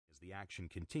the action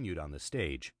continued on the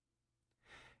stage.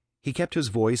 He kept his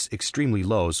voice extremely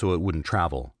low so it wouldn't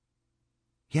travel.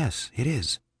 "Yes, it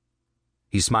is."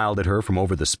 He smiled at her from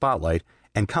over the spotlight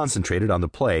and concentrated on the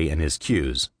play and his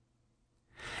cues.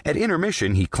 At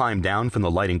intermission, he climbed down from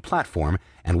the lighting platform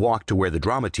and walked to where the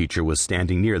drama teacher was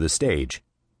standing near the stage.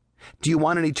 "Do you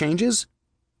want any changes?"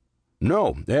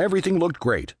 "No, everything looked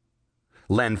great."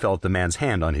 Len felt the man's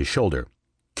hand on his shoulder.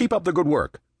 "Keep up the good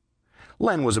work."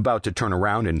 Len was about to turn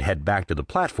around and head back to the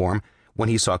platform when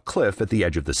he saw Cliff at the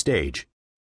edge of the stage.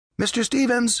 "Mr.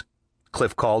 Stevens!"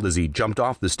 Cliff called as he jumped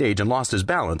off the stage and lost his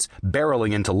balance,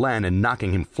 barreling into Len and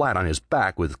knocking him flat on his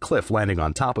back with Cliff landing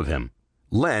on top of him.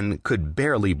 Len could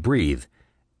barely breathe,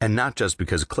 and not just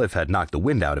because Cliff had knocked the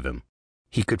wind out of him.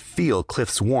 He could feel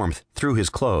Cliff's warmth through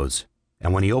his clothes,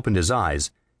 and when he opened his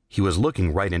eyes, he was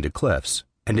looking right into Cliff's,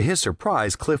 and to his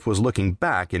surprise, Cliff was looking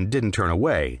back and didn't turn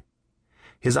away.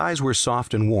 His eyes were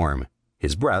soft and warm.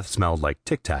 His breath smelled like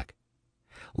Tic-Tac.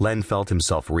 Len felt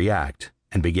himself react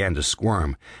and began to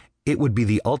squirm. It would be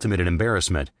the ultimate in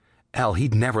embarrassment. Hell,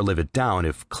 he'd never live it down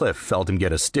if Cliff felt him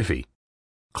get a stiffy.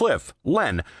 "Cliff,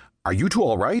 Len, are you two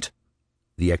all right?"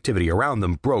 The activity around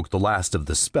them broke the last of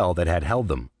the spell that had held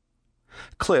them.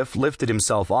 Cliff lifted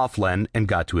himself off Len and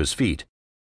got to his feet.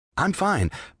 "I'm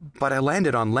fine, but I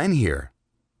landed on Len here."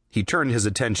 He turned his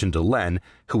attention to Len,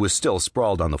 who was still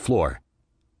sprawled on the floor.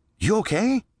 "You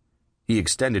okay?" He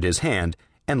extended his hand,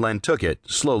 and Len took it,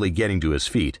 slowly getting to his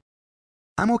feet.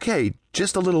 "I'm okay,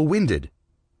 just a little winded."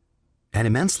 "And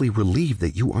immensely relieved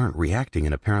that you aren't reacting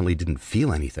and apparently didn't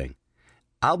feel anything."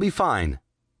 "I'll be fine."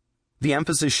 The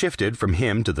emphasis shifted from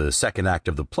him to the second act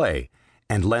of the play,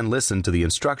 and Len listened to the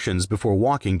instructions before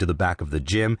walking to the back of the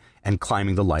gym and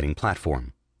climbing the lighting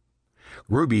platform.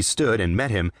 Ruby stood and met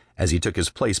him as he took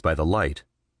his place by the light.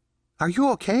 "Are you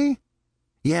okay?"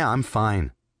 "Yeah, I'm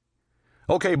fine."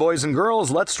 "Okay, boys and girls,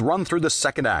 let's run through the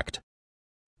second act."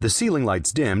 The ceiling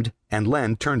lights dimmed, and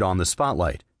Len turned on the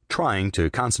spotlight, trying to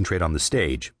concentrate on the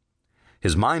stage.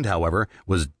 His mind, however,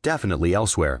 was definitely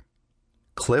elsewhere.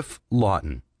 Cliff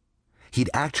Lawton. He'd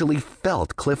actually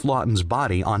felt Cliff Lawton's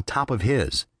body on top of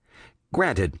his.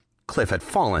 Granted, Cliff had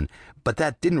fallen, but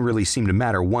that didn't really seem to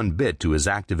matter one bit to his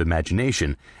active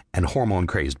imagination and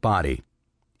hormone-crazed body.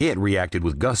 It reacted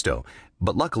with gusto,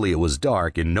 but luckily it was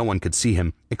dark and no one could see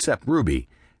him except Ruby,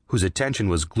 whose attention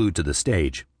was glued to the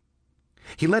stage.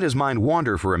 He let his mind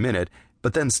wander for a minute,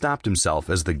 but then stopped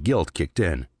himself as the guilt kicked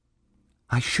in.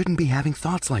 "I shouldn't be having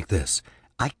thoughts like this.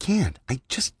 I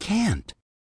just can't."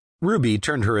 Ruby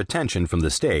turned her attention from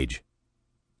the stage.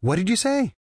 "What did you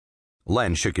say?"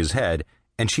 Len shook his head,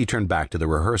 and she turned back to the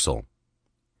rehearsal.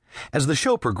 As the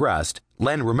show progressed,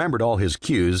 Len remembered all his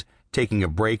cues, taking a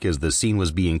break as the scene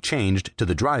was being changed to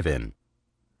the drive-in.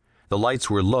 The lights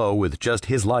were low with just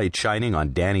his light shining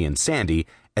on Danny and Sandy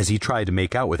as he tried to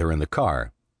make out with her in the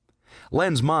car.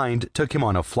 Len's mind took him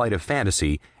on a flight of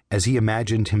fantasy as he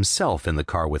imagined himself in the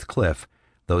car with Cliff,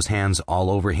 those hands all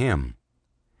over him.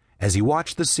 As he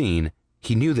watched the scene,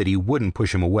 he knew that he wouldn't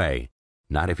push him away,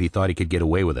 not if he thought he could get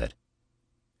away with it.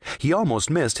 He almost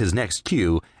missed his next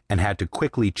cue and had to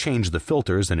quickly change the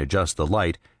filters and adjust the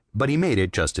light, but he made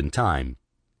it just in time.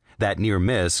 That near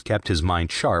miss kept his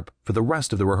mind sharp for the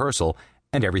rest of the rehearsal,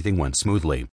 and everything went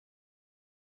smoothly.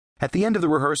 At the end of the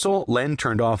rehearsal, Len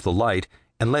turned off the light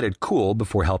and let it cool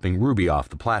before helping Ruby off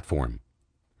the platform.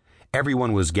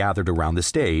 Everyone was gathered around the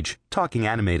stage, talking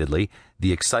animatedly,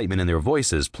 the excitement in their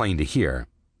voices plain to hear.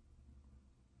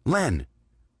 "Len!"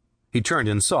 He turned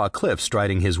and saw Cliff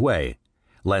striding his way.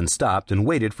 Len stopped and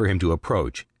waited for him to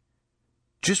approach.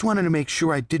 "Just wanted to make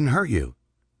sure I didn't hurt you."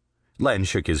 Len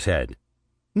shook his head.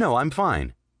 "No, I'm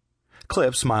fine."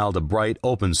 Cliff smiled a bright,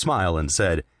 open smile and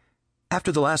said,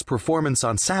 "After the last performance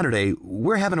on Saturday,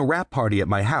 we're having a wrap party at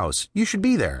my house. You should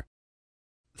be there."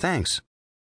 "Thanks."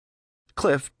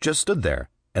 Cliff just stood there,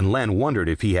 and Len wondered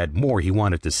if he had more he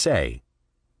wanted to say.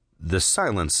 The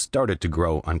silence started to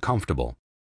grow uncomfortable.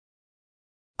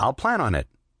 "I'll plan on it,"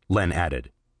 Len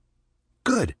added.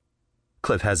 "Good."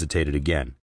 Cliff hesitated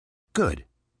again. "Good."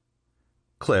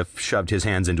 Cliff shoved his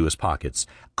hands into his pockets.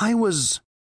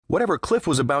 Whatever Cliff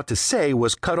was about to say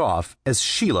was cut off as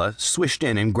Sheila swished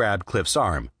in and grabbed Cliff's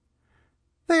arm.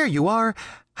 "There you are.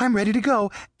 I'm ready to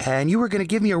go, and you were going to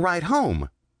give me a ride home."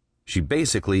 She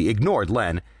basically ignored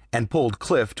Len and pulled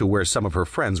Cliff to where some of her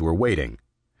friends were waiting.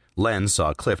 Len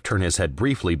saw Cliff turn his head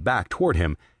briefly back toward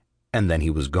him, and then he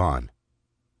was gone.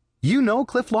 "You know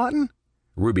Cliff Lawton?"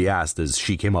 Ruby asked as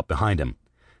she came up behind him.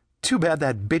 "Too bad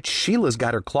that bitch Sheila's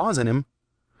got her claws in him."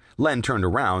 Len turned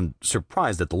around,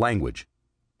 surprised at the language.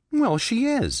 "Well, she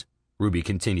is," Ruby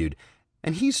continued,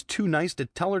 "and he's too nice to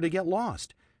tell her to get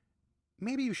lost.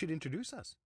 Maybe you should introduce us."